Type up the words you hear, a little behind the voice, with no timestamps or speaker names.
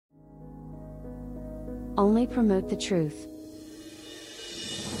only promote the truth.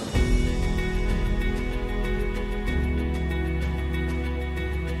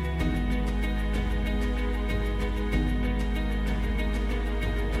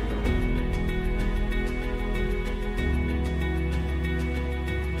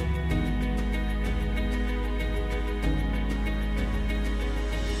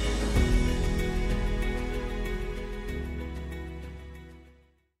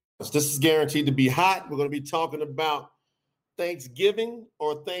 This is guaranteed to be hot. We're going to be talking about Thanksgiving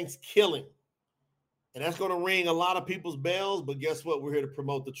or Thankskilling. And that's going to ring a lot of people's bells. But guess what? We're here to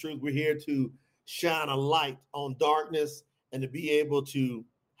promote the truth. We're here to shine a light on darkness and to be able to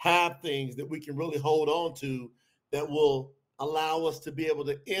have things that we can really hold on to that will allow us to be able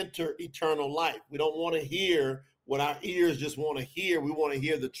to enter eternal life. We don't want to hear what our ears just want to hear. We want to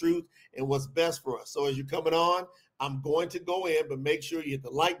hear the truth and what's best for us. So as you're coming on, I'm going to go in, but make sure you hit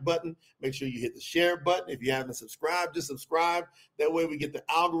the like button. Make sure you hit the share button. If you haven't subscribed, just subscribe. That way we get the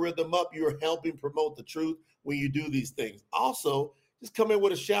algorithm up. You're helping promote the truth when you do these things. Also, just come in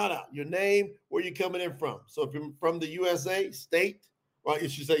with a shout out, your name, where you're coming in from. So if you're from the USA, state, or you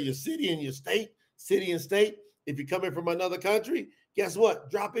should say your city and your state, city and state. If you're coming from another country, guess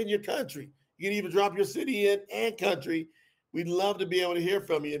what? Drop in your country. You can even drop your city in and country. We'd love to be able to hear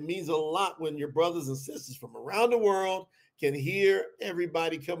from you. It means a lot when your brothers and sisters from around the world can hear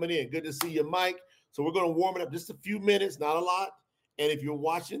everybody coming in. Good to see you, Mike. So we're going to warm it up just a few minutes, not a lot. And if you're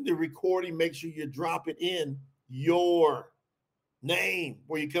watching the recording, make sure you drop it in your name,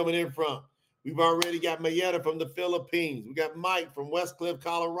 where you're coming in from. We've already got Mayetta from the Philippines. We got Mike from West Cliff,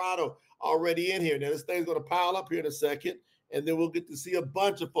 Colorado, already in here. Now, this thing's going to pile up here in a second, and then we'll get to see a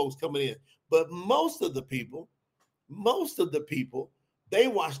bunch of folks coming in. But most of the people, they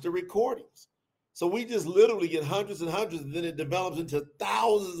watch the recordings. So we just literally get hundreds and hundreds, and then it develops into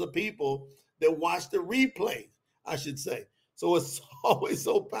thousands of people that watch the replays, I should say. So it's always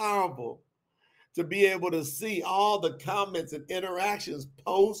so powerful to be able to see all the comments and interactions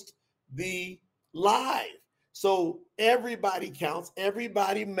post the live. So everybody counts,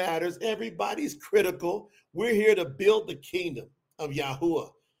 everybody matters, everybody's critical. We're here to build the kingdom of Yahuwah.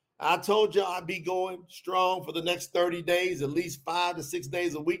 I told you I'd be going strong for the next 30 days, at least 5 to 6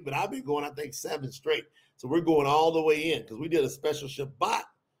 days a week, but I've been going, I think, 7 straight. So we're going all the way in because we did a special Shabbat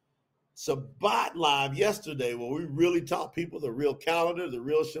live yesterday where we really taught people the real calendar, the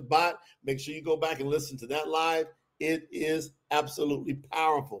real Shabbat. Make sure you go back and listen to that live. It is absolutely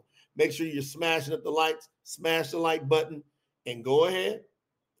powerful. Make sure you're smashing up the likes, smash the like button, and go ahead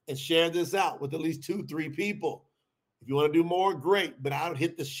and share this out with at least 2-3 people. If you want to do more, great, but I would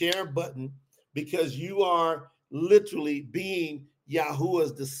hit the share button because you are literally being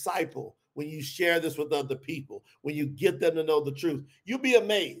Yahuwah's disciple when you share this with other people, when you get them to know the truth. You'll be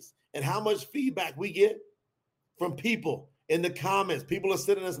amazed at how much feedback we get from people in the comments. People are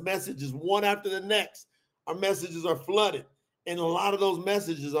sending us messages one after the next. Our messages are flooded, and a lot of those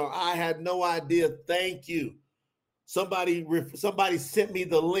messages are, I had no idea, thank you. Somebody sent me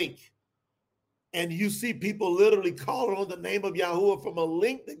the link. And you see people literally calling on the name of Yahuwah from a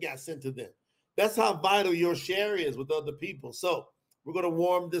link that got sent to them. That's how vital your share is with other people. So we're going to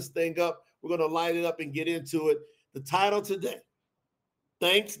warm this thing up. We're going to light it up and get into it. The title today,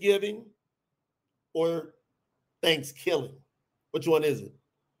 Thanksgiving or Thankskilling. Which one is it?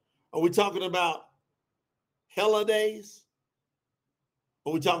 Are we talking about holidays?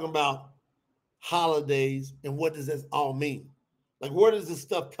 Are we talking about holidays? And what does this all mean? Like, where does this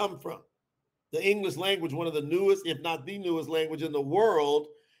stuff come from? The English language, one of the newest, if not the newest language in the world.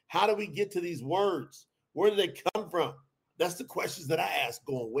 How do we get to these words? Where do they come from? That's the questions that I ask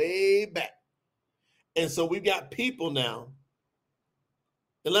going way back. And so we've got people now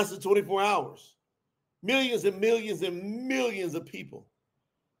in less than 24 hours, millions and millions and millions of people.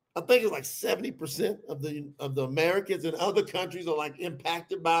 I think it's like 70% of the Americans in other countries are like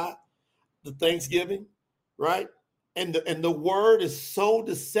impacted by the Thanksgiving, right? And the word is so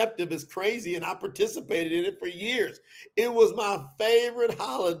deceptive, it's crazy, and I participated in it for years. It was my favorite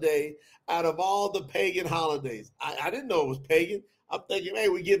holiday out of all the pagan holidays. I didn't know it was pagan. I'm thinking, hey,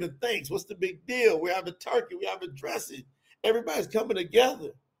 we're giving thanks. What's the big deal? We're having turkey. We're having dressing. Everybody's coming together,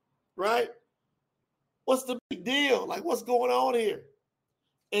 right? What's the big deal? Like, what's going on here?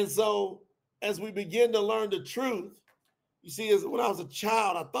 And so as we begin to learn the truth, you see, as when I was a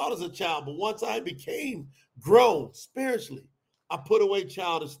child, I thought as a child, but once I became grown spiritually, I put away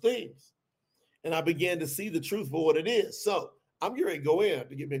childish things and I began to see the truth for what it is. So I'm getting ready to go in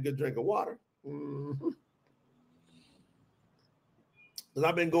to get me a good drink of water. Because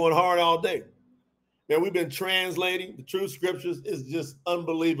I've been going hard all day. Man, we've been translating the true scriptures. Is just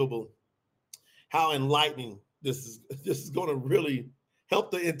unbelievable how enlightening this is. This is going to really help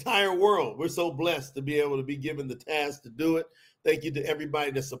the entire world. We're so blessed to be able to be given the task to do it. Thank you to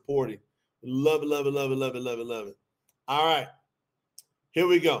everybody that's supporting. Love it, love it, love it, love it, love it, love it. All right, here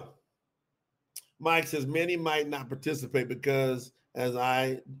we go. Mike says many might not participate because, as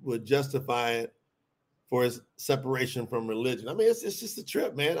I would justify it, for its separation from religion. I mean, it's just a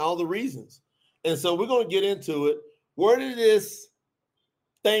trip, man, all the reasons. And so we're going to get into it. Where did this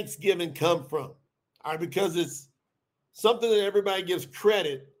Thanksgiving come from? All right, because it's something that everybody gives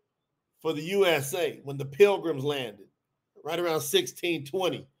credit for the USA when the Pilgrims landed, right around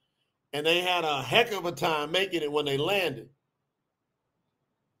 1620. And they had a heck of a time making it when they landed.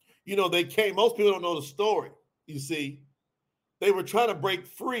 You know, they came, most people don't know the story, you see. They were trying to break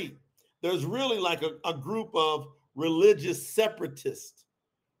free. There's really like a group of religious separatists.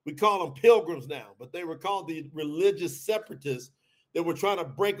 We call them pilgrims now, but they were called the religious separatists that were trying to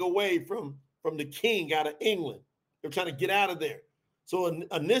break away from the king out of England. They're trying to get out of there. So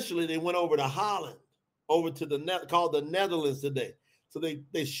initially they went over to Holland, over to called the Netherlands today. So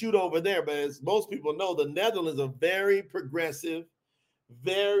they shoot over there. But as most people know, the Netherlands are very progressive,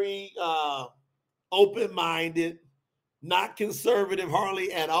 very open-minded, not conservative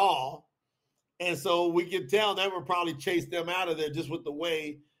hardly at all. And so we can tell that would probably chase them out of there just with the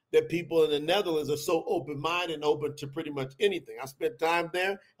way that people in the Netherlands are so open-minded and open to pretty much anything. I spent time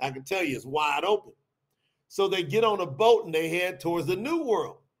there. I can tell you it's wide open. So they get on a boat and they head towards the New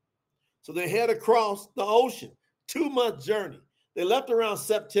World. So they head across the ocean, 2-month journey. They left around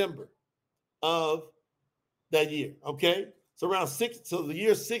September of that year, okay? So the year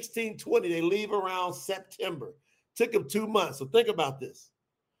 1620, they leave around September. Took them 2 months. So think about this.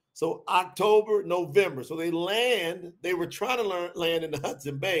 So October, November. So they land. They were trying to land in the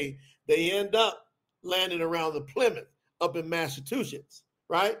Hudson Bay. They end up landing around the Plymouth up in Massachusetts,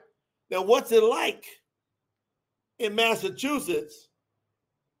 right? Now, what's it like in Massachusetts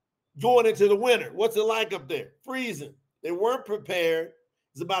going into the winter? What's it like up there? Freezing. They weren't prepared.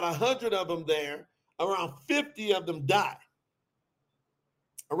 There's about 100 of them there. Around 50 of them die.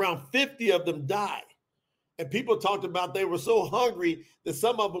 Around 50 of them die. And people talked about they were so hungry that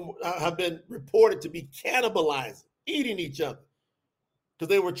some of them have been reported to be cannibalizing, eating each other. Because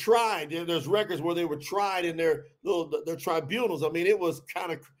they were tried. There's records where they were tried in their tribunals. I mean, it was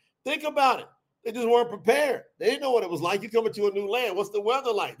kind of, think about it. They just weren't prepared. They didn't know what it was like. You come into a new land. What's the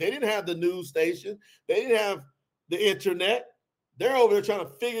weather like? They didn't have the news station. They didn't have the internet. They're over there trying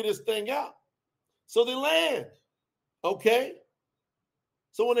to figure this thing out. So they land. Okay?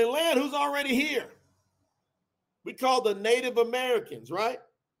 So when they land, who's already here? We call the Native Americans, right?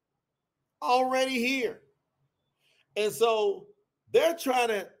 Already here. And so they're trying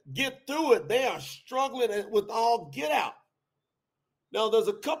to get through it. They are struggling with all get out. Now, there's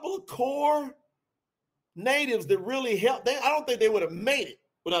a couple of core natives that really helped. I don't think they would have made it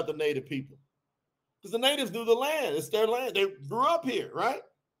without the native people. Because the natives knew the land. It's their land. They grew up here, right?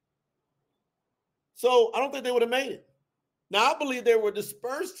 So I don't think they would have made it. Now, I believe they were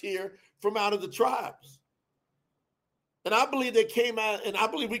dispersed here from out of the tribes. And I believe they came out, and I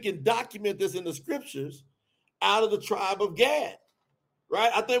believe we can document this in the scriptures, out of the tribe of Gad,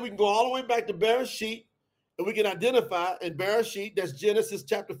 right? I think we can go all the way back to Bereshit, and we can identify in Bereshit, that's Genesis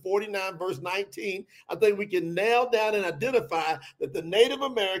chapter 49, verse 19. I think we can nail down and identify that the Native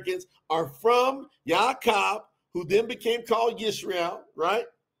Americans are from Yaakov, who then became called Yisrael, right?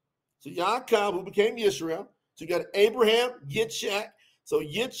 So Yaakov, who became Yisrael. So you got Abraham, Yitzhak. So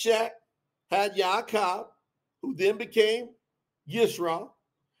Yitzhak had Yaakov, who then became Yisrael.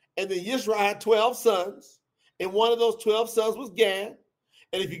 And then Yisrael had 12 sons. And one of those 12 sons was Gad.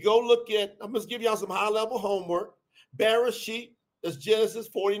 And if you go look at, I'm going to give y'all some high-level homework. Bereshit, that's Genesis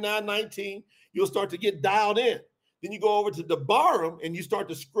 49:19. You'll start to get dialed in. Then you go over to Debarim, and you start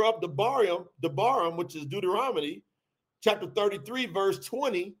to scrub Debarim, which is Deuteronomy, chapter 33, verse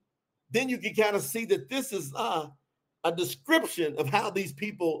 20. Then you can kind of see that this is a description of how these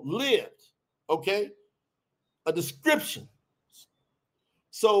people lived, okay? A description.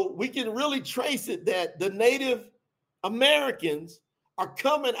 So we can really trace it that the Native Americans are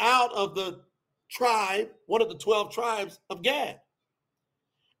coming out of the tribe, one of the 12 tribes of Gad.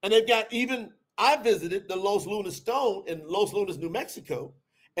 And they've got I visited the Los Lunas Stone in Los Lunas, New Mexico,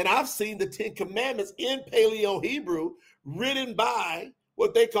 and I've seen the 10 Commandments in Paleo Hebrew written by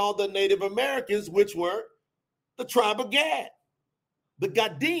what they call the Native Americans, which were the tribe of Gad, the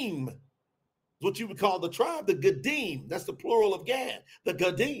Gadim. What you would call the tribe, the Gadim. That's the plural of Gad, the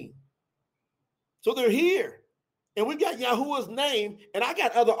Gadim. So they're here. And we got Yahuwah's name, and I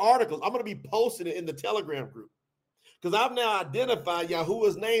got other articles. I'm going to be posting it in the Telegram group because I've now identified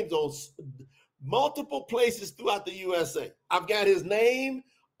Yahuwah's names on multiple places throughout the USA. I've got his name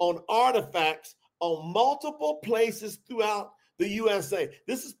on artifacts on multiple places throughout the USA.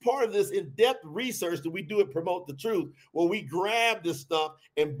 This is part of this in-depth research that we do at Promote the Truth, where we grab this stuff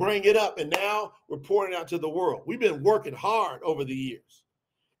and bring it up, and now we're pouring it out to the world. We've been working hard over the years.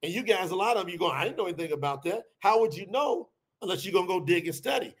 And you guys, a lot of you going, I didn't know anything about that. How would you know unless you're going to go dig and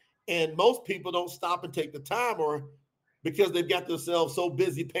study? And most people don't stop and take the time, or because they've got themselves so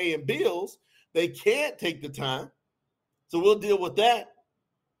busy paying bills, they can't take the time. So we'll deal with that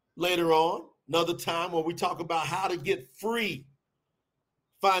later on, another time, when we talk about how to get free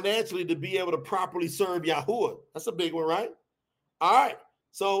financially to be able to properly serve Yahuwah. That's a big one, right? All right.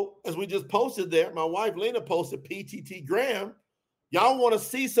 So as we just posted there, my wife Lena posted PTT Graham. Y'all want to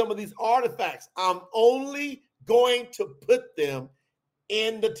see some of these artifacts. I'm only going to put them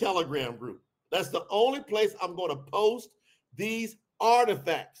in the Telegram group. That's the only place I'm going to post these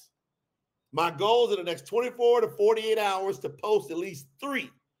artifacts. My goal is in the next 24 to 48 hours to post at least 3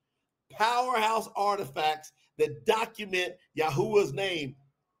 powerhouse artifacts that document Yahuwah's name,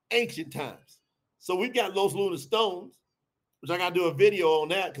 ancient times. So we've got Los Lunar Stones, which I got to do a video on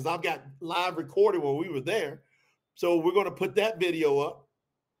that because I've got live recording when we were there. So we're going to put that video up.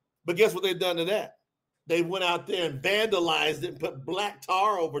 But guess what they've done to that? They went out there and vandalized it and put black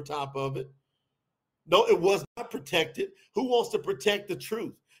tar over top of it. No, it was not protected. Who wants to protect the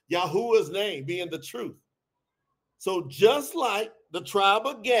truth? Yahuwah's name being the truth. So just like the tribe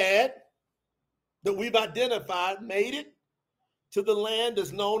of Gad that we've identified made it to the land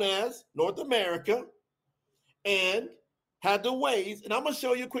that's known as North America and had the ways, and I'm going to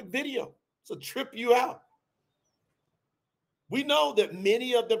show you a quick video. So trip you out. We know that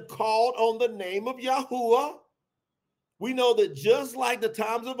many of them called on the name of Yahuwah. We know that just like the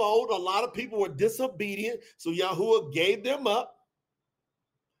times of old, a lot of people were disobedient, so Yahuwah gave them up.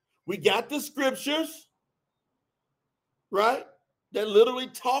 We got the scriptures, right, that literally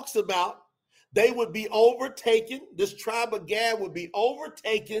talks about they would be overtaken. This tribe of Gad would be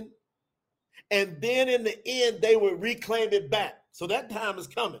overtaken, and then in the end, they would reclaim it back. So that time is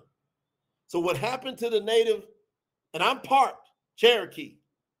coming. So what happened to the native, and I'm part Cherokee.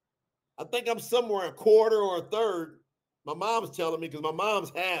 I think I'm somewhere a quarter or a third. My mom's telling me because my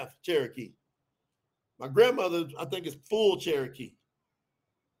mom's half Cherokee. My grandmother, I think, is full Cherokee.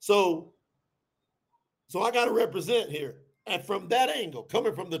 So I got to represent here. And from that angle,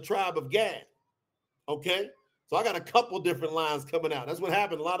 coming from the tribe of Gad, okay? So I got a couple different lines coming out. That's what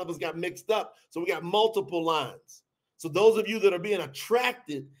happened. A lot of us got mixed up. So we got multiple lines. So those of you that are being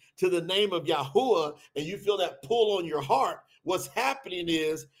attracted to the name of Yahuwah and you feel that pull on your heart, what's happening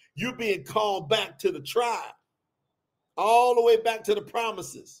is you're being called back to the tribe, all the way back to the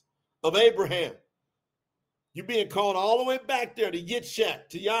promises of Abraham. You're being called all the way back there to Yitzhak,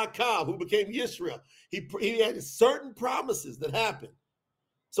 to Yaakov, who became Yisrael. He had certain promises that happened.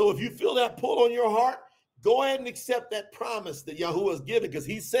 So if you feel that pull on your heart, go ahead and accept that promise that Yahuwah has given, because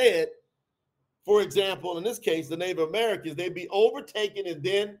he said, for example, in this case, the Native Americans, they'd be overtaken and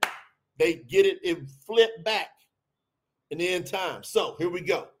then they get it flipped back in the end time. So here we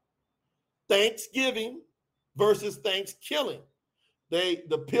go. Thanksgiving versus Thankskilling.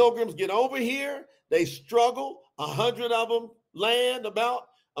 The pilgrims get over here. They struggle. 100 of them land, about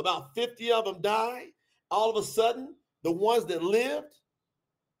 50 of them die. All of a sudden, the ones that lived,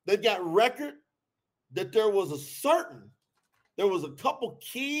 they've got record that there was a couple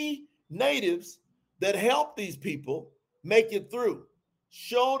key natives that helped these people make it through,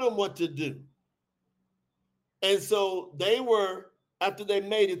 showed them what to do. And so they were, after they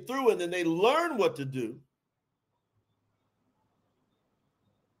made it through and then they learned what to do,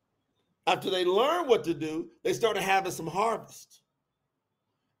 they started having some harvest.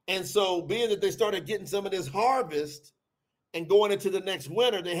 And so being that they started getting some of this harvest and going into the next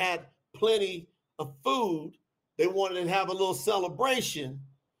winter, they had plenty of food. They wanted to have a little celebration.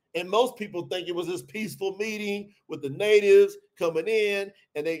 And most people think it was this peaceful meeting with the natives coming in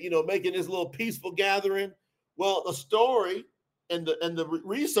and they, making this little peaceful gathering. Well, the story and the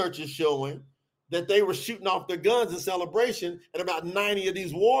research is showing that they were shooting off their guns in celebration, and about 90 of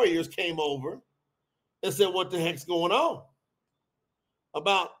these warriors came over and said, what the heck's going on?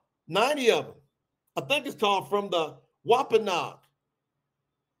 About 90 of them. I think it's called from the Wampanoag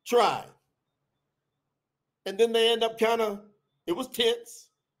tribe. And then they end up it was tense.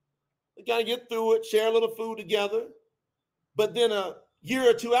 They got to get through it, share a little food together. But then a year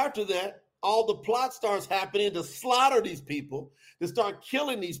or two after that, all the plot starts happening to slaughter these people, to start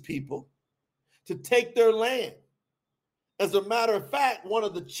killing these people, to take their land. As a matter of fact, one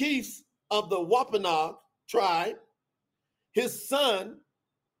of the chiefs of the Wampanoag tribe, his son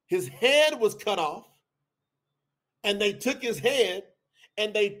his head was cut off, and they took his head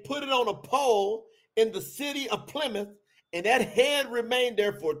and they put it on a pole in the city of Plymouth, and that head remained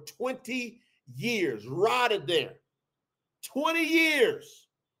there for 20 years, rotted there. 20 years.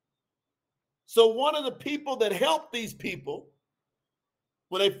 So one of the people that helped these people,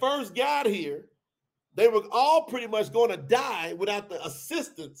 when they first got here, they were all pretty much going to die without the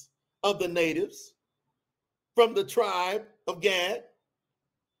assistance of the natives from the tribe of Gad.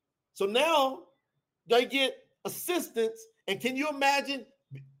 So now they get assistance. And can you imagine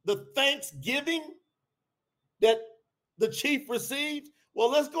the thanksgiving that the chief received? Well,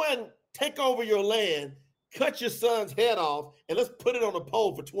 let's go ahead and take over your land, cut your son's head off, and let's put it on a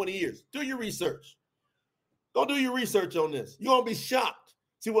pole for 20 years. Do your research. Go do your research on this. You're going to be shocked.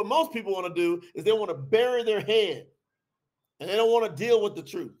 See, what most people want to do is they want to bury their head, and they don't want to deal with the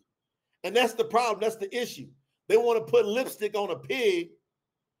truth. And that's the problem. That's the issue. They want to put lipstick on a pig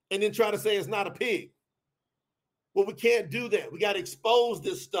and then try to say it's not a pig. Well, we can't do that. We got to expose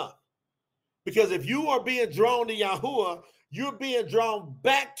this stuff. Because if you are being drawn to Yahuwah, you're being drawn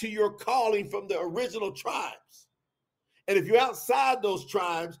back to your calling from the original tribes. And if you're outside those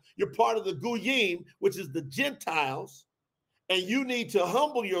tribes, you're part of the Goyim, which is the Gentiles, and you need to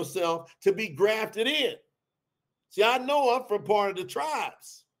humble yourself to be grafted in. See, I know I'm from part of the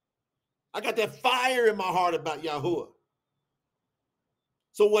tribes. I got that fire in my heart about Yahuwah.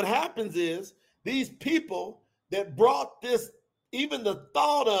 So what happens is these people that brought this, even the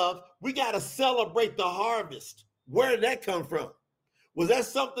thought of, we got to celebrate the harvest. Where did that come from? Was that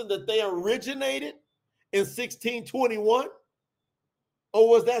something that they originated in 1621? Or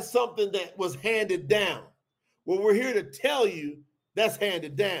was that something that was handed down? Well, we're here to tell you that's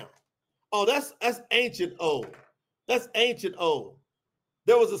handed down. Oh, that's ancient old. That's ancient old.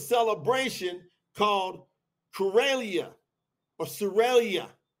 There was a celebration called Corelia or Sorelia,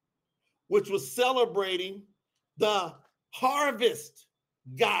 which was celebrating the harvest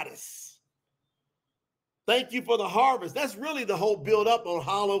goddess. Thank you for the harvest. That's really the whole build up on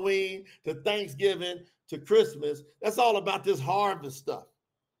Halloween to Thanksgiving to Christmas. That's all about this harvest stuff,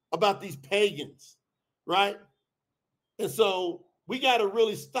 about these pagans, right? And so we got to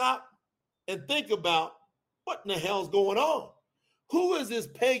really stop and think about what in the hell's going on. Who is this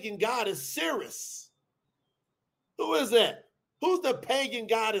pagan goddess Ceres? Who is that? Who's the pagan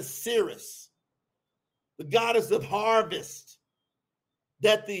goddess Ceres? The goddess of harvest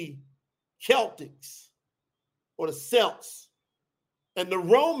that the Celtics or the Celts and the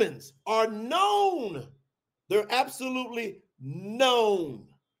Romans are known. They're absolutely known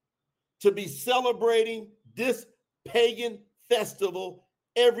to be celebrating this pagan festival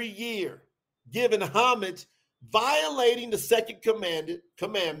every year, giving homage, violating the second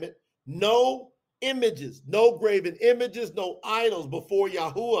commandment, no images, no graven images, no idols before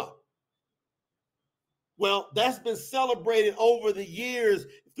Yahuwah. Well, that's been celebrated over the years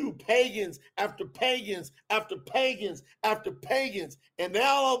through pagans after pagans after pagans after pagans. And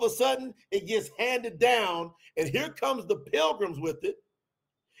now all of a sudden it gets handed down. And here comes the pilgrims with it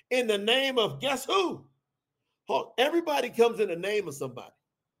in the name of guess who? Everybody comes in the name of somebody.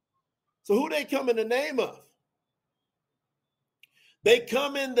 So who they come in the name of? They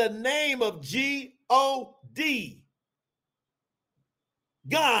come in the name of G-O-D.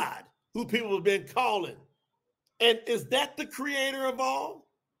 God, who people have been calling. And is that the creator of all?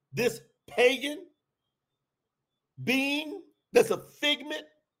 This pagan being that's a figment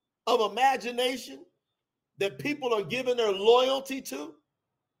of imagination that people are giving their loyalty to?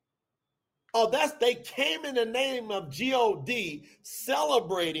 Oh, they came in the name of G-O-D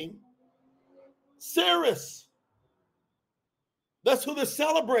celebrating Ceres. That's who they're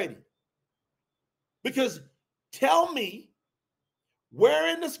celebrating. Because tell me,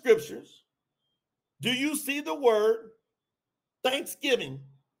 where in the scriptures do you see the word Thanksgiving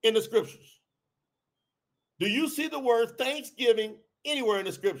in the scriptures? Do you see the word Thanksgiving anywhere in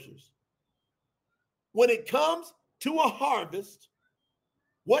the scriptures? When it comes to a harvest,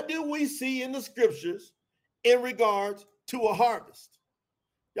 what do we see in the scriptures in regards to a harvest?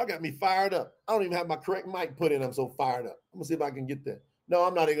 Y'all got me fired up. I don't even have my correct mic put in. I'm so fired up. I'm going to see if I can get that. No,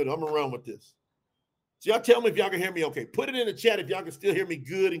 I'm not even going to. I'm going to run with this. So y'all tell me if y'all can hear me okay. Put it in the chat if y'all can still hear me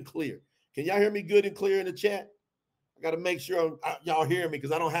good and clear. Can y'all hear me good and clear in the chat? I got to make sure y'all hear me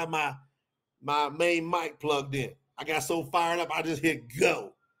because I don't have my main mic plugged in. I got so fired up, I just hit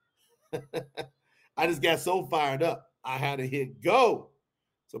go. I just got so fired up, I had to hit go.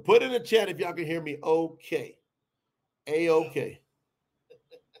 So put in the chat if y'all can hear me okay. A-okay.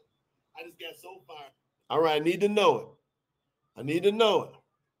 I just got so fired. All right, I need to know it. I need to know it.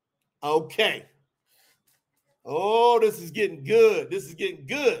 Okay. Oh, this is getting good. This is getting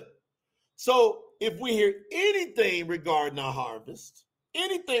good. So if we hear anything regarding our harvest,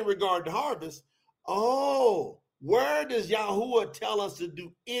 oh, where does Yahuwah tell us to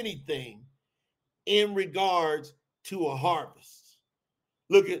do anything in regards to a harvest?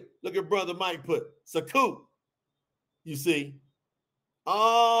 Look at Brother Mike put Saku. You see?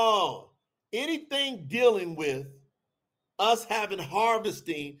 Oh, anything dealing with us having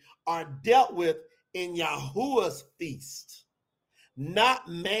harvesting are dealt with in Yahuwah's feast, not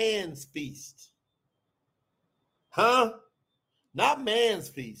man's feast. Huh? Not man's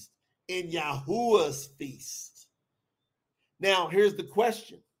feast, in Yahuwah's feast. Now, here's the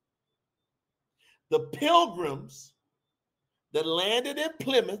question. The pilgrims that landed in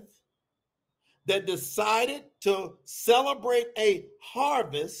Plymouth, that decided to celebrate a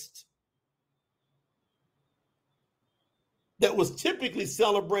harvest that was typically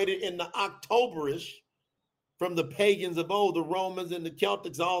celebrated in the Octoberish from the pagans of old, the Romans and the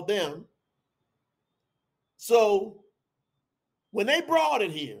Celtics, all them. So when they brought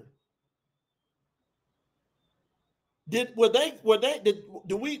it here, do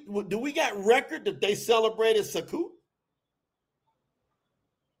we got record that they celebrated Sukkot?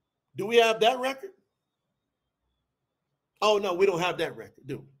 Do we have that record? Oh no, we don't have that record,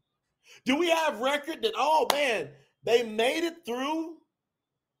 do we? Do we have record that, oh man, they made it through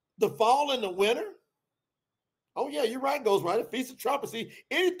the fall and the winter? Oh yeah, you're right, goes right. The Feast of Trumpets. See,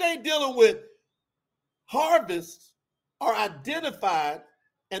 anything dealing with harvests are identified,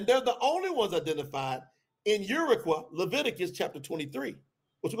 and they're the only ones identified in Uriqua, Leviticus chapter 23,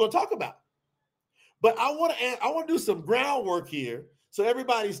 which we're going to talk about. But I want to do some groundwork here so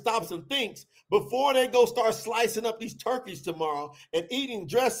everybody stops and thinks before they go start slicing up these turkeys tomorrow and eating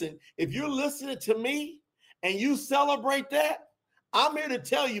dressing. If you're listening to me and you celebrate that, I'm here to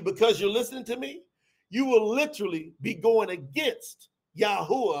tell you, because you're listening to me, you will literally be going against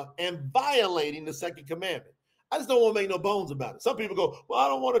Yahuwah and violating the second commandment. I just don't want to make no bones about it. Some people go, well, I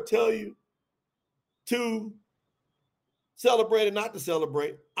don't want to tell you to celebrate or not to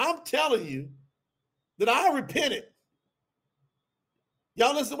celebrate. I'm telling you that I repented.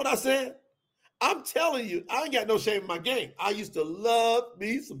 Y'all listen to what I said? I'm telling you, I ain't got no shame in my game. I used to love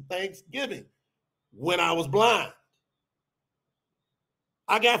me some Thanksgiving when I was blind.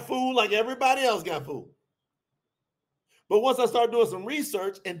 I got fooled like everybody else got fooled. But once I started doing some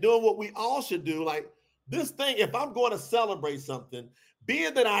research and doing what we all should do, like this thing, if I'm going to celebrate something,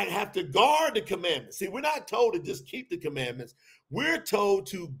 being that I have to guard the commandments. See, we're not told to just keep the commandments. We're told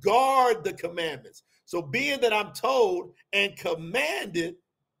to guard the commandments. So being that I'm told and commanded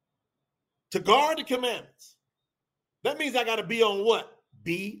to guard the commandments, that means I got to be on what?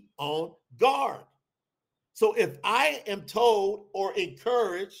 Be on guard. So if I am told or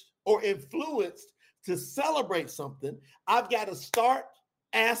encouraged or influenced to celebrate something, I've got to start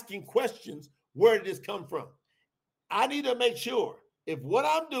asking questions. Where did this come from? I need to make sure if what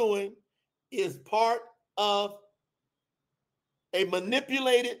I'm doing is part of a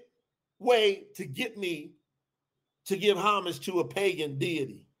manipulated way to get me to give homage to a pagan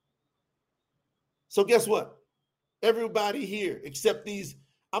deity. So guess what? Everybody here, except these,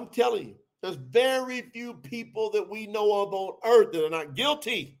 I'm telling you, there's very few people that we know of on earth that are not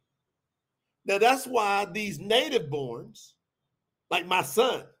guilty. Now, that's why these native borns, like my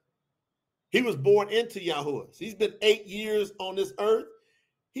son, he was born into Yahuwah. He's been 8 years on this earth.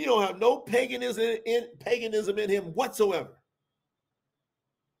 He don't have no paganism in him whatsoever.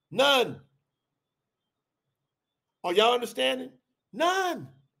 None. Are y'all understanding? None.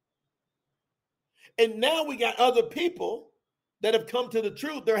 And now we got other people that have come to the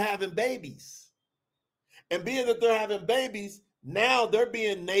truth. They're having babies. And being that they're having babies, now they're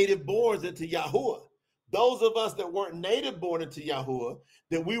being native borns into Yahuwah. Those of us that weren't native born into Yahuwah,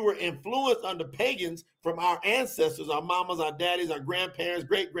 that we were influenced under pagans from our ancestors, our mamas, our daddies, our grandparents,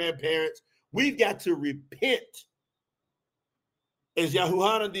 great-grandparents, we've got to repent. As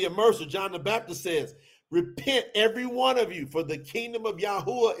Yahuhanan the Immerser, John the Baptist says, repent every one of you, for the kingdom of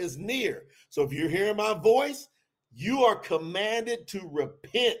Yahuwah is near. So if you're hearing my voice, you are commanded to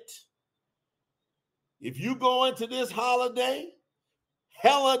repent. If you go into this holiday,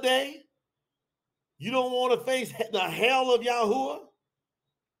 you don't want to face the hell of Yahuwah,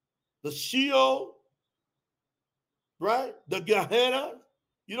 the Sheol, right? The Gehenna.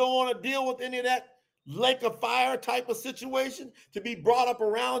 You don't want to deal with any of that lake of fire type of situation to be brought up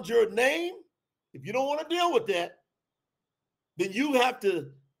around your name. If you don't want to deal with that, then you have to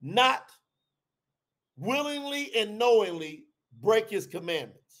not willingly and knowingly break his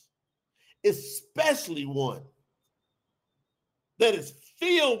commandments, especially one that is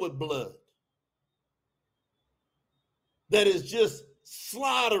filled with blood. that is just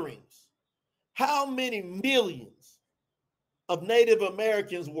slaughtering. How many millions of Native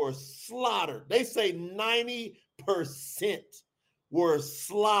Americans were slaughtered? They say 90% were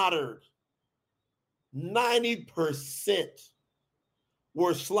slaughtered. 90%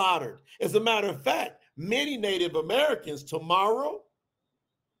 were slaughtered. As a matter of fact, many Native Americans tomorrow,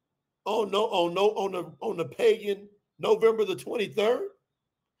 on the pagan November the 23rd,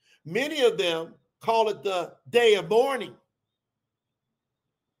 many of them call it the day of mourning.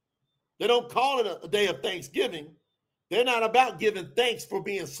 They don't call it a day of Thanksgiving. They're not about giving thanks for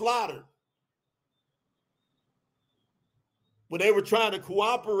being slaughtered. When they were trying to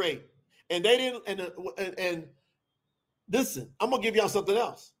cooperate, and they didn't, and listen, I'm gonna give y'all something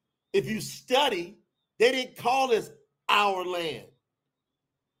else. If you study, they didn't call this our land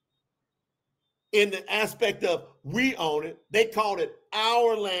in the aspect of we own it. They called it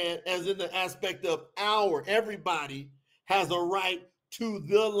our land, as in the aspect of our. Everybody has a right to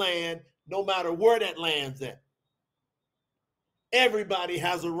the land, no matter where that land's at. Everybody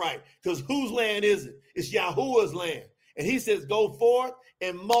has a right, because whose land is it? It's Yahuwah's land. And he says, go forth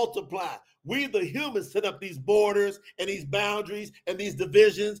and multiply. We, the humans, set up these borders and these boundaries and these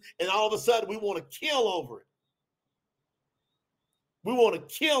divisions, and all of a sudden we want to kill over it. We want to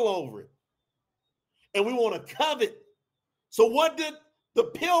kill over it. And we want to covet. So what did the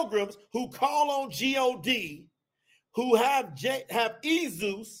pilgrims who call on God, who have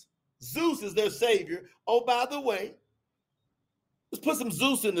Zeus, Zeus is their savior. Oh, by the way, let's put some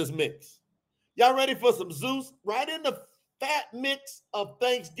Zeus in this mix. Y'all ready for some Zeus? Right in the fat mix of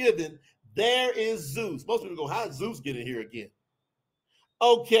Thanksgiving, there is Zeus. Most people go, how did Zeus get in here again?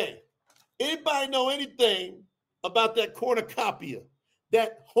 Okay. Anybody know anything about that cornucopia,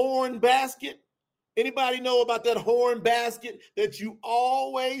 that horn basket? Anybody know about that horn basket that you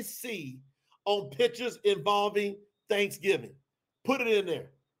always see on pictures involving Thanksgiving? Put it in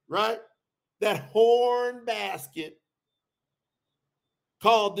there, right? That horn basket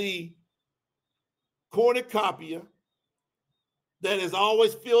called the cornucopia that is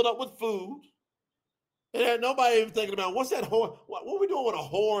always filled up with food. And nobody even thinking about what's that horn? What are we doing with a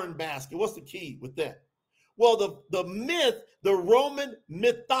horn basket? What's the key with that? Well, the myth, the Roman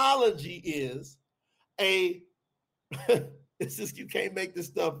mythology is it's just, you can't make this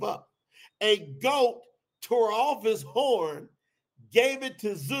stuff up. A goat tore off his horn, gave it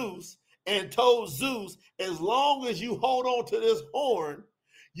to Zeus, and told Zeus, as long as you hold on to this horn,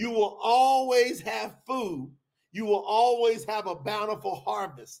 you will always have food. You will always have a bountiful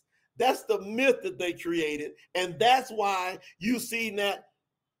harvest. That's the myth that they created. And that's why you see that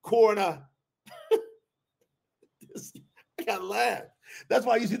I gotta laugh. That's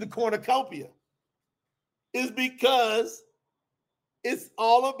why you see the cornucopia. Is because it's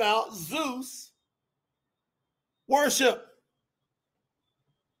all about Zeus worship.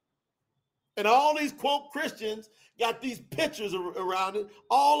 And all these, quote, Christians got these pictures around it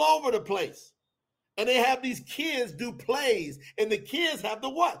all over the place. And they have these kids do plays. And the kids have the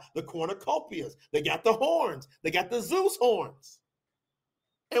what? The cornucopias. They got the horns. They got the Zeus horns.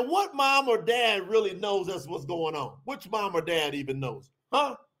 And what mom or dad really knows that's what's going on? Which mom or dad even knows?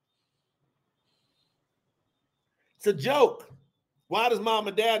 Huh? It's a joke. Why does mom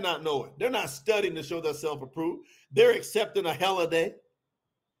and dad not know it? They're not studying to show they're self-approved. They're accepting a holiday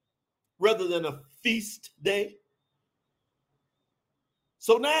rather than a feast day.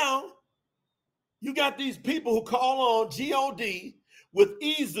 So now you got these people who call on God with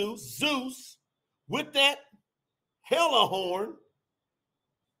Zeus, with that hella horn,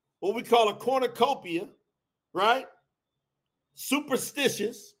 what we call a cornucopia, right?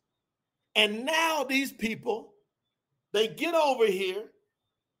 Superstitious. And now these people, they get over here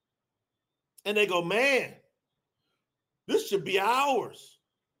and they go, man, this should be ours.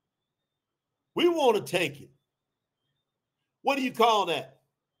 We want to take it. What do you call that?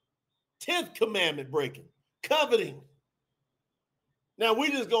 10th commandment breaking, coveting. Now we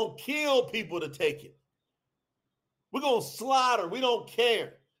just going to kill people to take it. We're going to slaughter. We don't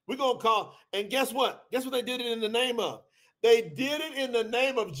care. We're going to call. And guess what? Guess what they did it in the name of? They did it in the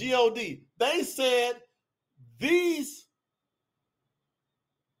name of God. They said, these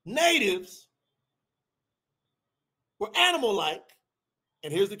natives were animal-like,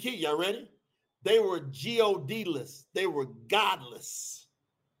 and here's the key, y'all ready? They were God-less. They were godless.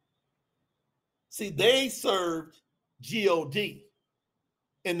 See, they served God,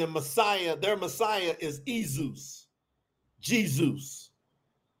 and the Messiah, their Messiah is Jesus.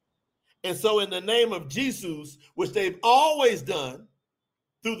 And so in the name of Jesus, which they've always done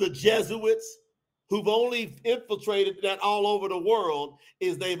through the Jesuits, who've only infiltrated that all over the world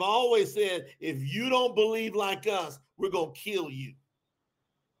is they've always said, if you don't believe like us, we're going to kill you.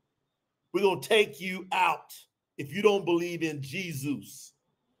 We're going to take you out if you don't believe in Jesus.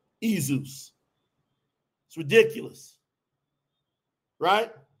 It's ridiculous,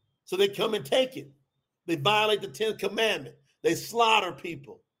 right? So they come and take it. They violate the 10th commandment. They slaughter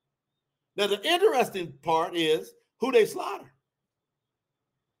people. Now, the interesting part is who they slaughter.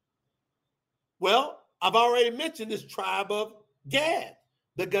 Well, I've already mentioned this tribe of Gad,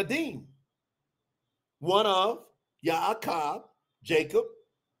 the Gadim, one of Yaakov, Jacob,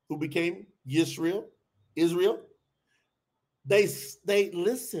 who became Israel. They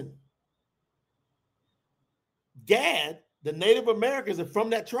listen. Gad, the Native Americans, are from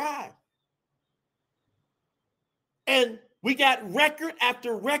that tribe. And we got record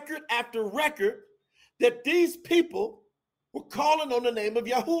after record after record that these people were calling on the name of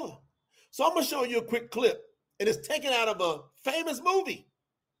Yahuwah. So I'm going to show you a quick clip, and it's taken out of a famous movie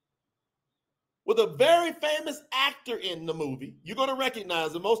with a very famous actor in the movie. You're going to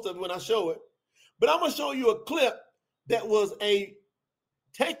recognize it, most of it when I show it. But I'm going to show you a clip that was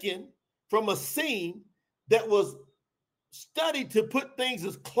taken from a scene that was studied to put things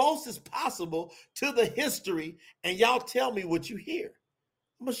as close as possible to the history, and y'all tell me what you hear.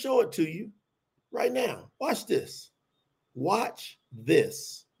 I'm going to show it to you right now. Watch this. Watch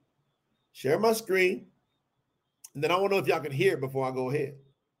this. Share my screen, and then I want to know if y'all can hear it before I go ahead.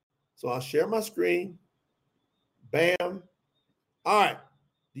 So I'll share my screen. Bam. All right.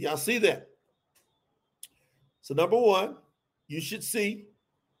 Do y'all see that? So number one, you should see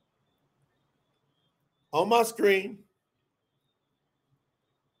on my screen.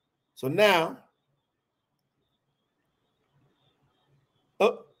 So now,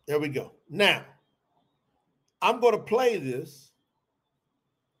 oh, there we go. Now, I'm going to play this.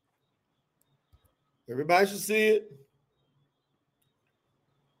 Everybody should see it.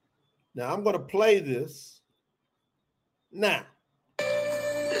 Now, I'm going to play this now.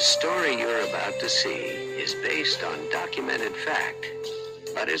 The story you're about to see is based on documented fact,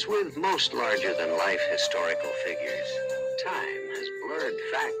 but as with most larger-than-life historical figures, time has blurred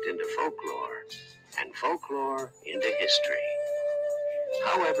fact into folklore, and folklore into history.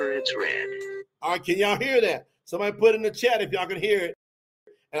 However, it's read. All right, can y'all hear that? Somebody put in the chat if y'all can hear it,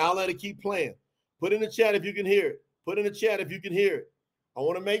 and I'll let it keep playing. Put in the chat if you can hear it. Put in the chat if you can hear it. I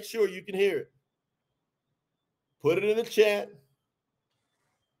want to make sure you can hear it. Put it in the chat.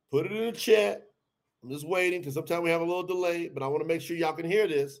 Put it in the chat. I'm just waiting because sometimes we have a little delay, but I want to make sure y'all can hear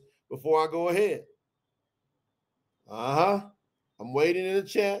this before I go ahead. I'm waiting in the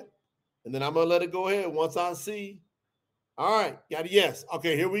chat, and then I'm going to let it go ahead once I see. All right, got a yes.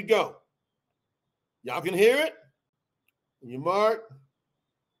 Okay, here we go. Y'all can hear it? You mark?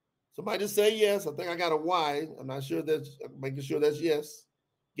 Somebody just say yes. I think I got a Y. I'm not sure that's making sure that's yes.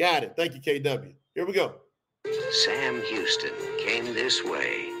 Got it. Thank you, KW. Here we go. Sam Houston came this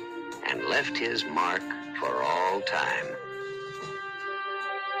way and left his mark for all time.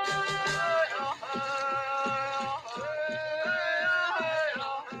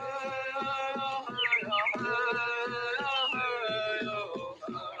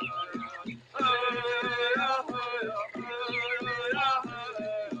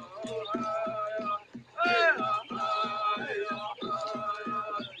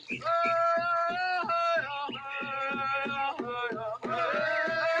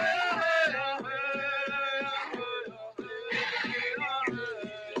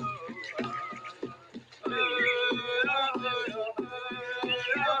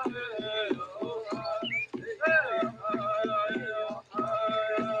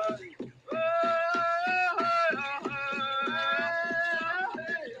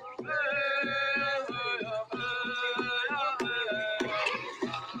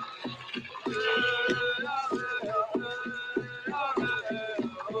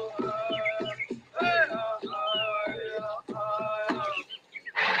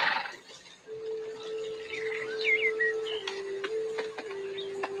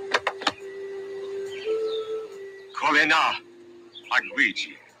 Colena, I greet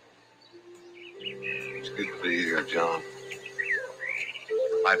you. It's good to be here, John.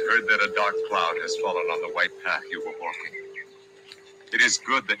 I've heard that a dark cloud has fallen on the white path you were walking. It is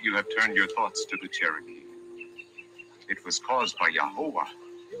good that you have turned your thoughts to the Cherokee. It was caused by Yahuwah.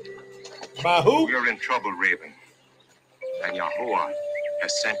 By who? We are in trouble, Raven. And Yahuwah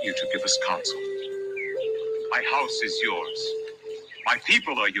has sent you to give us counsel. My house is yours. My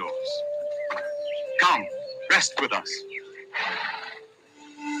people are yours. Come, rest with us.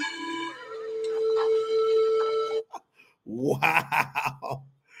 Wow.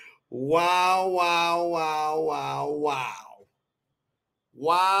 Wow, wow, wow, wow, wow.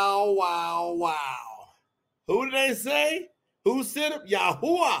 Wow, wow, wow. Who did they say? Who sent him?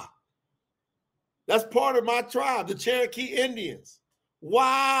 Yahuwah. That's part of my tribe, the Cherokee Indians.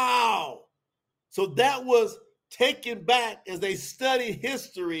 Wow. So that was taken back as they studied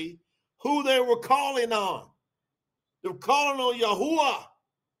history, who they were calling on. They were calling on Yahuwah.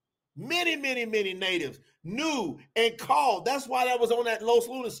 Many, many, many natives knew and called. That's why that was on that Los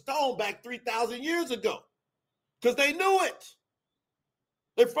Lunas stone back 3,000 years ago, because they knew it.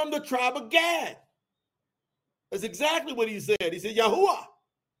 They're from the tribe of Gad. That's exactly what he said. He said, Yahuwah.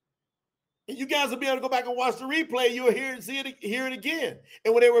 And you guys will be able to go back and watch the replay. You'll hear it again.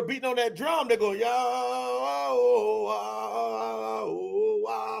 And when they were beating on that drum, they're going, Yahuwah.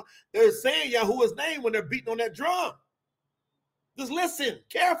 They're saying Yahuwah's name when they're beating on that drum. Just listen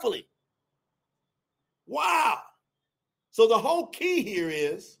carefully. Wow. So the whole key here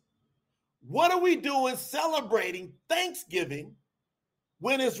is, what are we doing celebrating Thanksgiving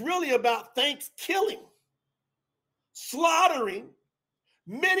when it's really about Thankskilling? Slaughtering.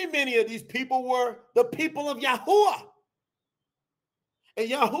 Many, many of these people were the people of Yahuwah. And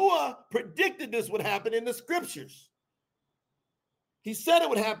Yahuwah predicted this would happen in the scriptures. He said it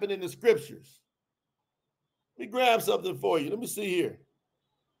would happen in the scriptures. Let me grab something for you. Let me see here.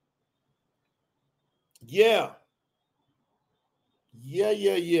 Yeah.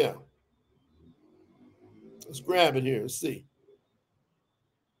 Let's grab it here. Let's see.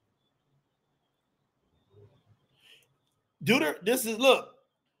 This is, look,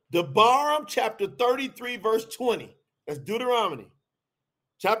 Devarim chapter 33, verse 20. That's Deuteronomy.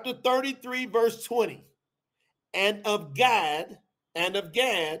 Chapter 33, verse 20. And of Gad,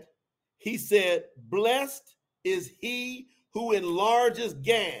 he said, blessed is he who enlarges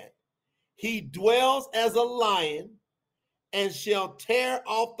Gad. He dwells as a lion and shall tear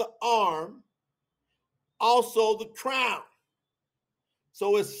off the arm, also the crown.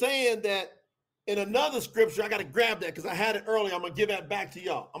 So it's saying that in another scripture, I got to grab that because I had it earlier. I'm going to give that back to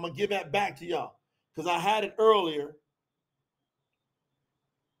y'all. Because I had it earlier.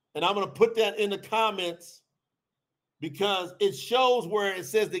 And I'm going to put that in the comments because it shows where it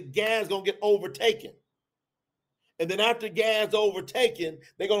says that Gad's going to get overtaken. And then after Gad's overtaken,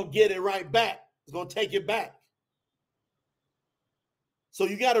 they're going to get it right back. It's going to take it back. So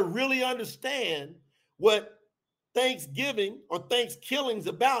you got to really understand what Thanksgiving or Thanksgiving is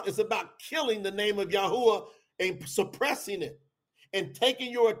about. It's about killing the name of Yahuwah and suppressing it and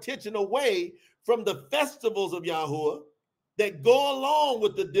taking your attention away from the festivals of Yahuwah that go along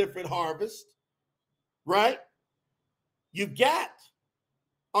with the different harvest, right?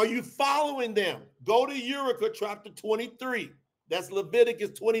 Are you following them? Go to Urica chapter 23. That's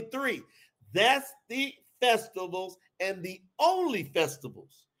Leviticus 23. That's the festivals and the only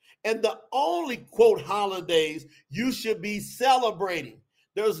festivals and the only, quote, holidays you should be celebrating.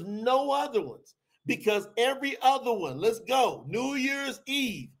 There's no other ones because every other one, let's go, New Year's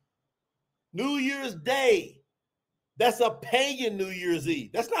Eve, New Year's Day, that's a pagan New Year's Eve.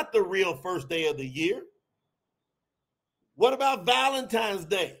 That's not the real first day of the year. What about Valentine's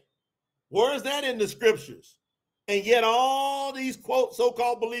Day? Where is that in the scriptures? And yet all these, quote,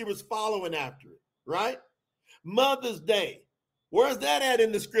 so-called believers following after it, right? Mother's Day. Where's that at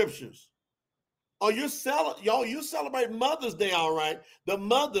in the scriptures? Oh, you celebrate Mother's Day, all right. The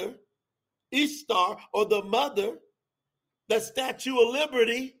mother, Ishtar, or the mother, that Statue of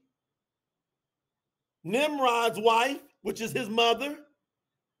Liberty, Nimrod's wife, which is his mother.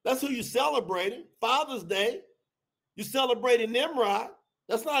 That's who you celebrating. Father's Day, you celebrating Nimrod.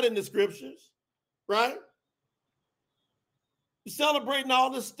 That's not in the scriptures, right? You're celebrating all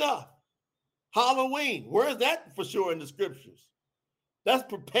this stuff. Halloween, where is that for sure in the scriptures? That's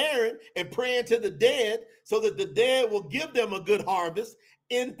preparing and praying to the dead so that the dead will give them a good harvest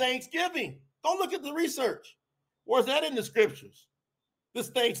in Thanksgiving. Go look at the research. Where's that in the scriptures? This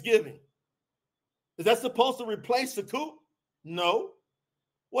Thanksgiving. Is that supposed to replace the coup? No.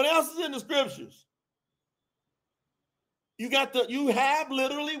 What else is in the scriptures? You have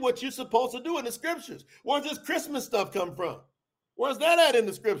literally what you're supposed to do in the scriptures. Where's this Christmas stuff come from? Where's that at in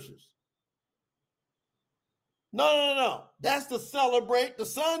the scriptures? No. That's to celebrate the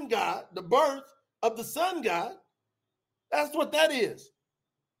sun god, the birth of the sun god. That's what that is.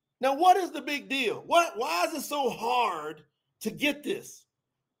 Now, what is the big deal? Why is it so hard to get this?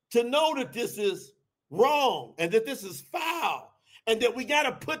 To know that this is wrong and that this is foul and that we got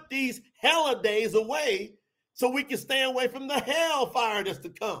to put these holidays away so we can stay away from the hellfire that's to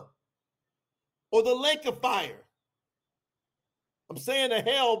come or the lake of fire. I'm saying the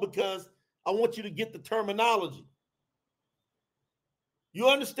hell because I want you to get the terminology. You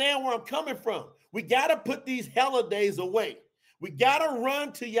understand where I'm coming from? We got to put these holidays away. We got to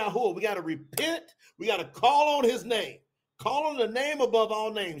run to Yahuwah. We got to repent. We got to call on his name. Call on the name above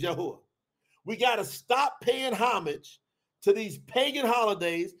all names, Yahuwah. We got to stop paying homage to these pagan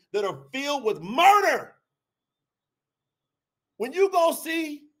holidays that are filled with murder. When you go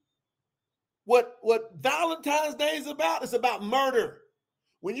see what Valentine's Day is about, it's about murder.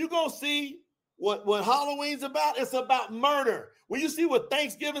 When you go see what Halloween's about, it's about murder. When you see what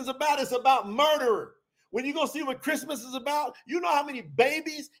Thanksgiving's about, it's about murder. When you go see what Christmas is about, you know how many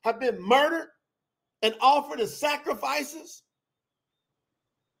babies have been murdered and offered as sacrifices?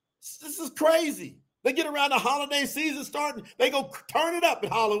 This is crazy. They get around the holiday season starting, they go turn it up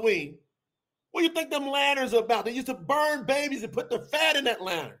at Halloween. What do you think them lanterns are about? They used to burn babies and put the fat in that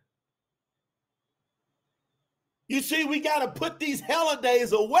lantern. You see, we got to put these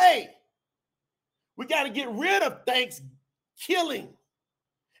holidays away. We got to get rid of Thankskilling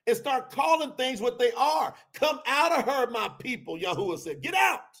and start calling things what they are. Come out of her, my people, Yahuwah said. Get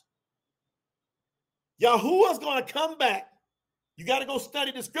out. Yahuwah's going to come back. You got to go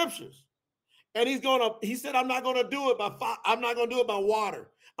study the scriptures. And he said, I'm not going to do it by fire. I'm not going to do it by water.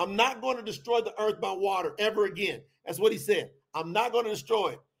 I'm not going to destroy the earth by water ever again. That's what he said. I'm not going to destroy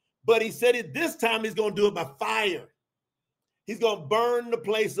it. But he said it this time, he's going to do it by fire. He's going to burn the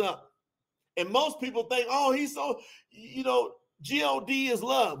place up. And most people think, oh, he's so, G-O-D is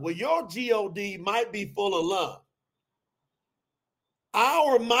love. Well, your G-O-D might be full of love.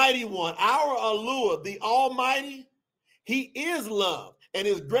 Our mighty one, our Alua, the Almighty, he is love. And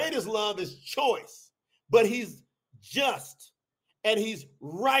his greatest love is choice. But he's just and he's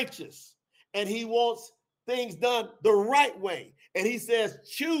righteous. And he wants things done the right way. And he says,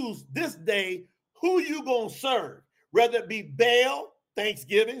 choose this day who you going to serve. Whether it be Baal,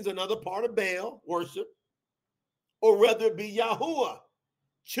 Thanksgiving is another part of Baal worship, or whether it be Yahuwah.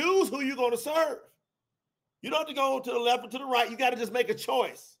 Choose who you're going to serve. You don't have to go to the left or to the right. You got to just make a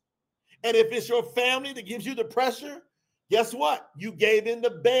choice. And if it's your family that gives you the pressure, guess what? You gave in to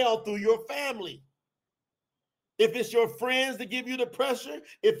Baal through your family. If it's your friends that give you the pressure,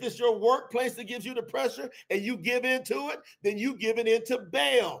 if it's your workplace that gives you the pressure and you give into it, then you give it into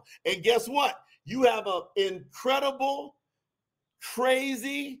Baal. And guess what? You have an incredible,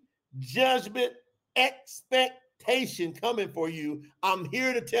 crazy judgment expectation coming for you. I'm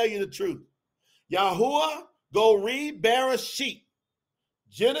here to tell you the truth. Yahuwah, go read Bereshit.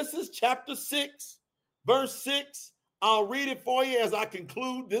 Genesis chapter 6, verse 6. I'll read it for you as I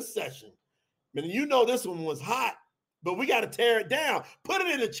conclude this session. And you know this one was hot, but we got to tear it down. Put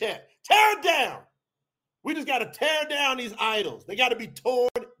it in the chat. Tear it down. We just got to tear down these idols. They got to be torn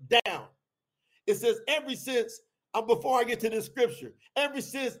down. It says, before I get to this scripture, ever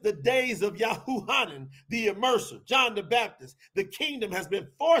since the days of Yahuhanan, the immerser, John the Baptist, the kingdom has been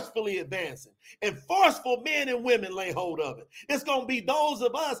forcefully advancing, and forceful men and women lay hold of it. It's going to be those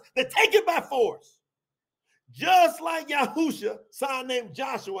of us that take it by force. Just like Yahusha, son named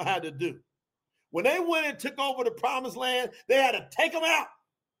Joshua, had to do. When they went and took over the promised land, they had to take them out.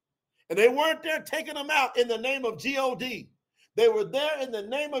 And they weren't there taking them out in the name of G-O-D. They were there in the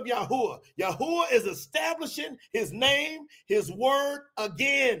name of Yahuwah. Yahuwah is establishing his name, his word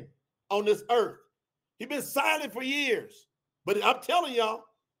again on this earth. He's been silent for years. But I'm telling y'all,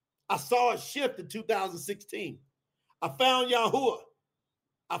 I saw a shift in 2016. I found Yahuwah.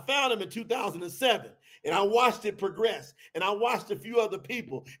 I found him in 2007. And I watched it progress. And I watched a few other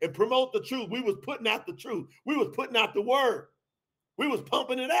people and promote the truth. We was putting out the truth. We was putting out the word. We was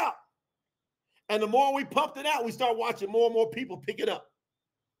pumping it out. And the more we pumped it out, we started watching more and more people pick it up.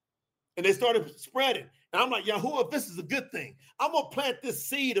 And they started spreading. And I'm like, Yahuwah, this is a good thing. I'm going to plant this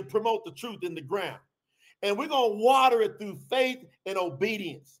seed to promote the truth in the ground. And we're going to water it through faith and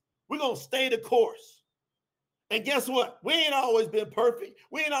obedience. We're going to stay the course. And guess what? We ain't always been perfect.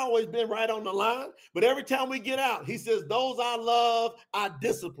 We ain't always been right on the line. But every time we get out, he says, those I love, I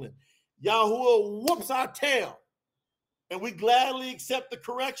discipline. Yahuwah whoops our tail. And we gladly accept the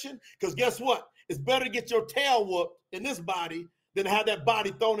correction because guess what? It's better to get your tail whooped in this body than to have that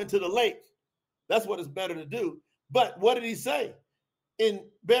body thrown into the lake. That's what it's better to do. But what did he say? In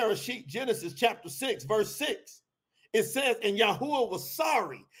Bereshit, Genesis chapter 6, verse 6, it says, and Yahuwah was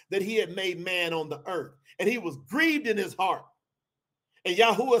sorry that he had made man on the earth, and he was grieved in his heart. And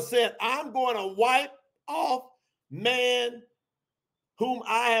Yahuwah said, I'm going to wipe off man whom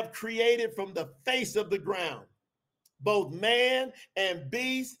I have created from the face of the ground. Both man and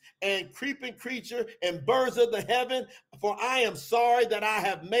beast and creeping creature and birds of the heaven, for I am sorry that I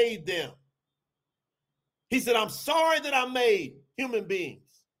have made them. He said, I'm sorry that I made human beings.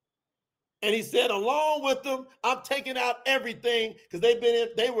 And he said, along with them, I'm taking out everything, because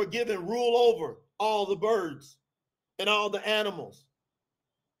they were given rule over all the birds and all the animals.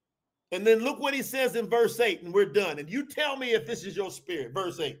 And then look what he says in verse 8, and we're done. And you tell me if this is your spirit.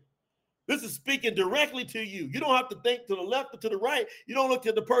 Verse 8. This is speaking directly to you. You don't have to think to the left or to the right. You don't look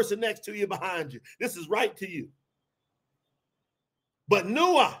at the person next to you, behind you. This is right to you. But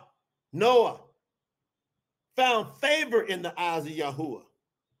Noah found favor in the eyes of Yahuwah.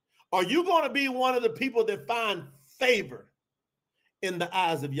 Are you going to be one of the people that find favor in the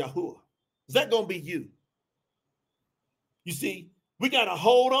eyes of Yahuwah? Is that going to be you? You see, we got to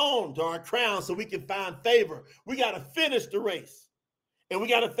hold on to our crown so we can find favor. We got to finish the race. And we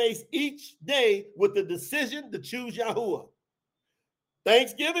got to face each day with the decision to choose Yahuwah.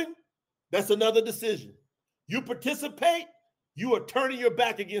 Thanksgiving, that's another decision. You participate, you are turning your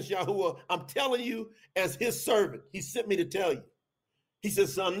back against Yahuwah. I'm telling you, as his servant, he sent me to tell you. He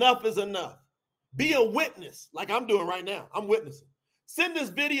says, so enough is enough. Be a witness, like I'm doing right now. I'm witnessing. Send this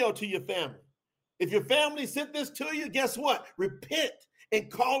video to your family. If your family sent this to you, guess what? Repent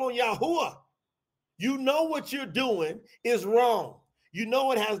and call on Yahuwah. You know what you're doing is wrong. You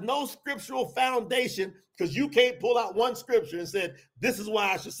know it has no scriptural foundation, because you can't pull out one scripture and say, this is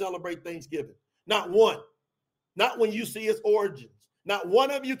why I should celebrate Thanksgiving. Not one. Not when you see its origins. Not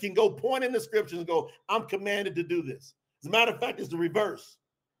one of you can go point in the scriptures and go, I'm commanded to do this. As a matter of fact, it's the reverse.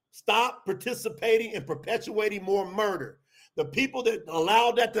 Stop participating and perpetuating more murder. The people that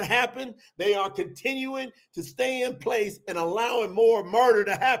allowed that to happen, they are continuing to stay in place and allowing more murder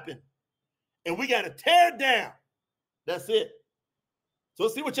to happen. And we got to tear it down. That's it. So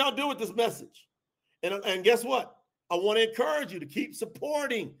let's see what y'all do with this message. And guess what? I want to encourage you to keep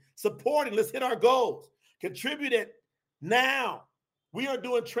supporting. Let's hit our goals. Contribute it now. We are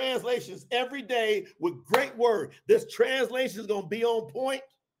doing translations every day with great word. This translation is going to be on point.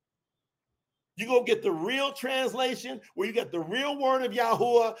 You're going to get the real translation where you get the real word of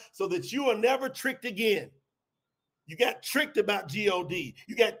Yahuwah, so that you are never tricked again. You got tricked about G-O-D.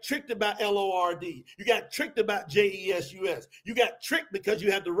 You got tricked about L-O-R-D. You got tricked about J-E-S-U-S. You got tricked because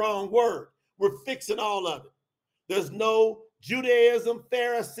you had the wrong word. We're fixing all of it. There's no Judaism,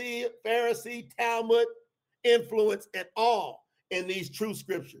 Pharisee, Talmud influence at all in these true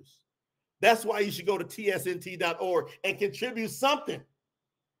scriptures. That's why you should go to tsnt.org and contribute something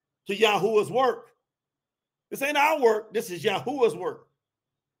to Yahuwah's work. This ain't our work. This is Yahuwah's work.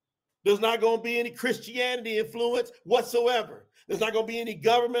 There's not going to be any Christianity influence whatsoever. There's not going to be any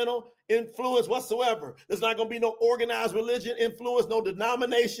governmental influence whatsoever. There's not going to be no organized religion influence, no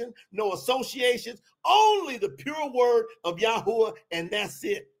denomination, no associations. Only the pure word of Yahuwah, and that's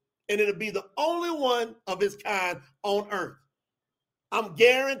it. And it'll be the only one of its kind on earth. I'm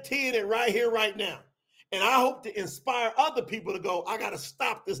guaranteeing it right here, right now. And I hope to inspire other people to go, I got to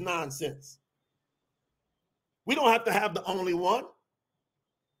stop this nonsense. We don't have to have the only one.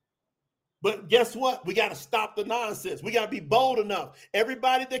 But guess what? We got to stop the nonsense. We got to be bold enough.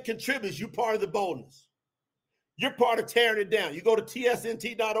 Everybody that contributes, you're part of the boldness. You're part of tearing it down. You go to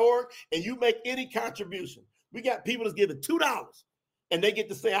tsnt.org and you make any contribution. We got people that's giving $2 and they get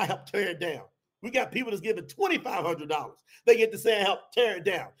to say, I helped tear it down. We got people that's giving $2,500. They get to say, I helped tear it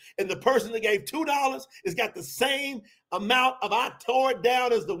down. And the person that gave $2 has got the same amount of I tore it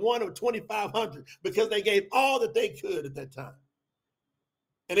down as the one of $2,500, because they gave all that they could at that time.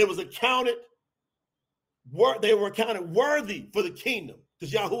 And it was accounted, they were accounted worthy for the kingdom,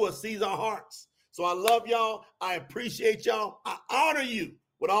 because Yahuwah sees our hearts. So I love y'all. I appreciate y'all. I honor you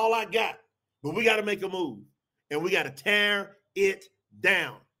with all I got. But we got to make a move, and we got to tear it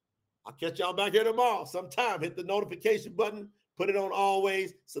down. I'll catch y'all back here tomorrow sometime. Hit the notification button, put it on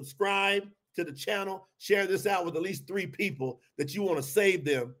always, subscribe to the channel, share this out with at least 3 people that you want to save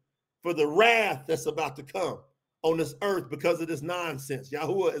them for the wrath that's about to come on this earth because of this nonsense.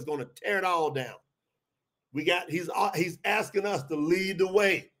 Yahuwah is going to tear it all down. He's asking us to lead the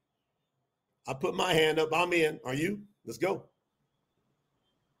way. I put my hand up. I'm in. Are you? Let's go.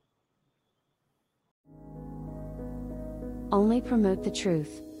 Only promote the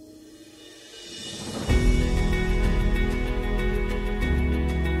truth.